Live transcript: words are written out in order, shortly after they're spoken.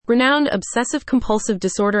Renowned obsessive-compulsive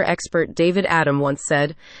disorder expert David Adam once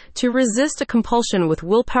said, "To resist a compulsion with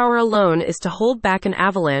willpower alone is to hold back an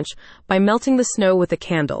avalanche by melting the snow with a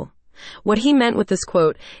candle." What he meant with this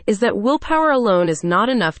quote is that willpower alone is not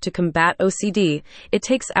enough to combat OCD, it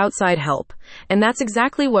takes outside help. And that's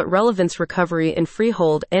exactly what Relevance Recovery in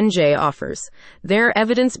Freehold, NJ offers. Their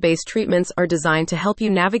evidence-based treatments are designed to help you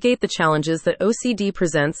navigate the challenges that OCD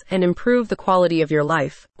presents and improve the quality of your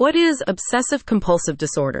life. What is obsessive-compulsive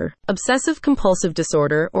disorder? Obsessive-compulsive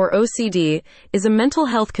disorder, or OCD, is a mental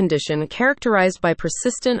health condition characterized by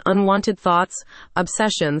persistent unwanted thoughts,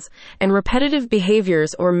 obsessions, and repetitive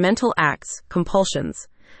behaviors or mental acts, compulsions.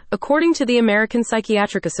 According to the American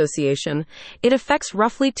Psychiatric Association, it affects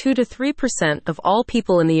roughly 2 to 3% of all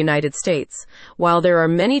people in the United States. While there are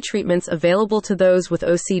many treatments available to those with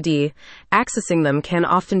OCD, accessing them can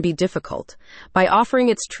often be difficult. By offering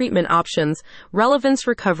its treatment options, Relevance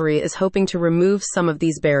Recovery is hoping to remove some of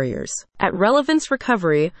these barriers. At Relevance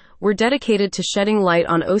Recovery, we're dedicated to shedding light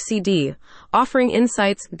on OCD, offering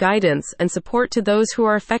insights, guidance, and support to those who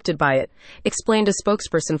are affected by it, explained a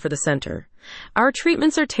spokesperson for the center. Our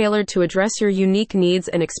treatments are tailored to address your unique needs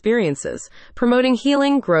and experiences, promoting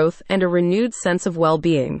healing, growth, and a renewed sense of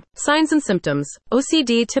well-being. Signs and symptoms.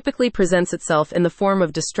 OCD typically presents itself in the form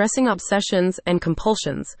of distressing obsessions and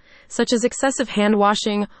compulsions, such as excessive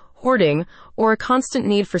hand-washing, hoarding, or a constant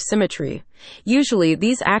need for symmetry. Usually,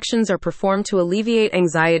 these actions are performed to alleviate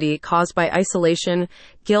anxiety caused by isolation,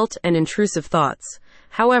 guilt, and intrusive thoughts.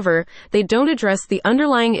 However, they don't address the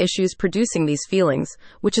underlying issues producing these feelings,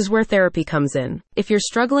 which is where therapy comes in. If you're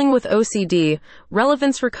struggling with OCD,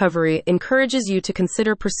 Relevance Recovery encourages you to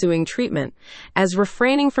consider pursuing treatment, as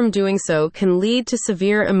refraining from doing so can lead to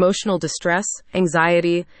severe emotional distress,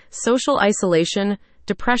 anxiety, social isolation,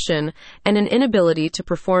 depression, and an inability to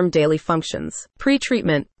perform daily functions.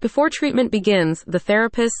 Pre-treatment. Before treatment begins, the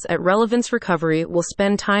therapists at Relevance Recovery will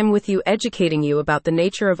spend time with you educating you about the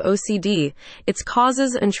nature of OCD, its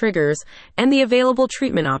causes and triggers, and the available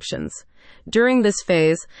treatment options. During this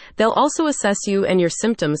phase, they'll also assess you and your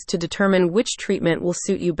symptoms to determine which treatment will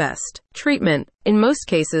suit you best. Treatment. In most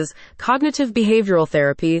cases, cognitive behavioral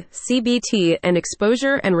therapy, CBT, and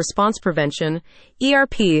exposure and response prevention,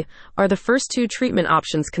 ERP, are the first two treatment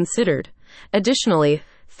options considered. Additionally,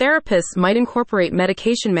 therapists might incorporate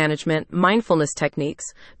medication management, mindfulness techniques,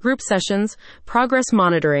 group sessions, progress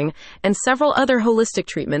monitoring, and several other holistic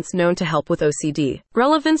treatments known to help with OCD.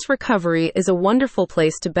 Relevance Recovery is a wonderful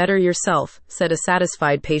place to better yourself, said a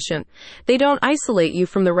satisfied patient. They don't isolate you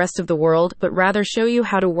from the rest of the world, but rather show you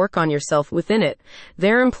how to work on yourself within it.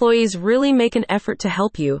 Their employees really make an effort to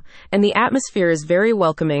help you, and the atmosphere is very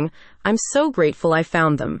welcoming. I'm so grateful I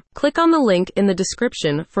found them. Click on the link in the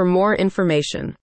description for more information.